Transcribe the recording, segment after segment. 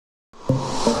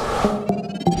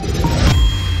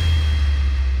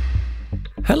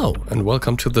Hello and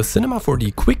welcome to the Cinema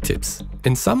 4D Quick Tips.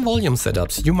 In some volume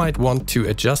setups you might want to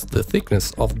adjust the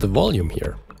thickness of the volume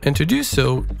here. And to do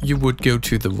so you would go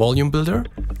to the volume builder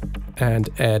and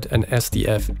add an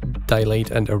SDF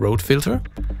Dilate and Erode filter.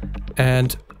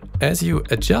 And as you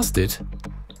adjust it,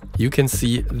 you can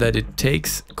see that it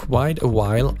takes quite a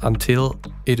while until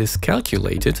it is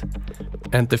calculated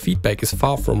and the feedback is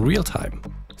far from real time.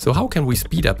 So how can we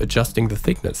speed up adjusting the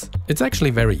thickness? It's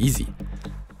actually very easy.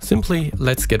 Simply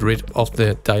let's get rid of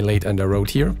the Dilate and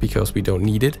Erode here because we don't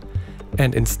need it.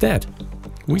 And instead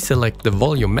we select the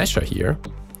volume measure here,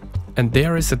 and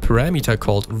there is a parameter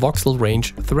called voxel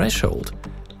range threshold.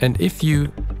 And if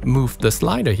you move the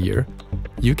slider here,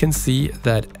 you can see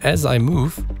that as I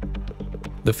move,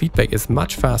 the feedback is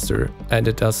much faster and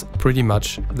it does pretty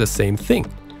much the same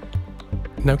thing.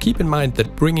 Now keep in mind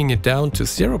that bringing it down to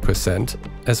 0%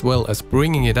 as well as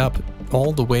bringing it up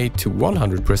all the way to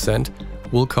 100%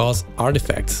 will cause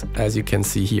artifacts, as you can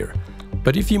see here.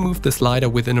 But if you move the slider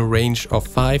within a range of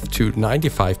 5 to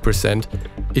 95%,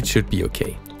 it should be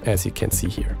okay, as you can see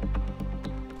here.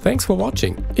 Thanks for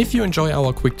watching. If you enjoy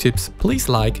our quick tips, please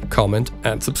like, comment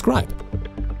and subscribe.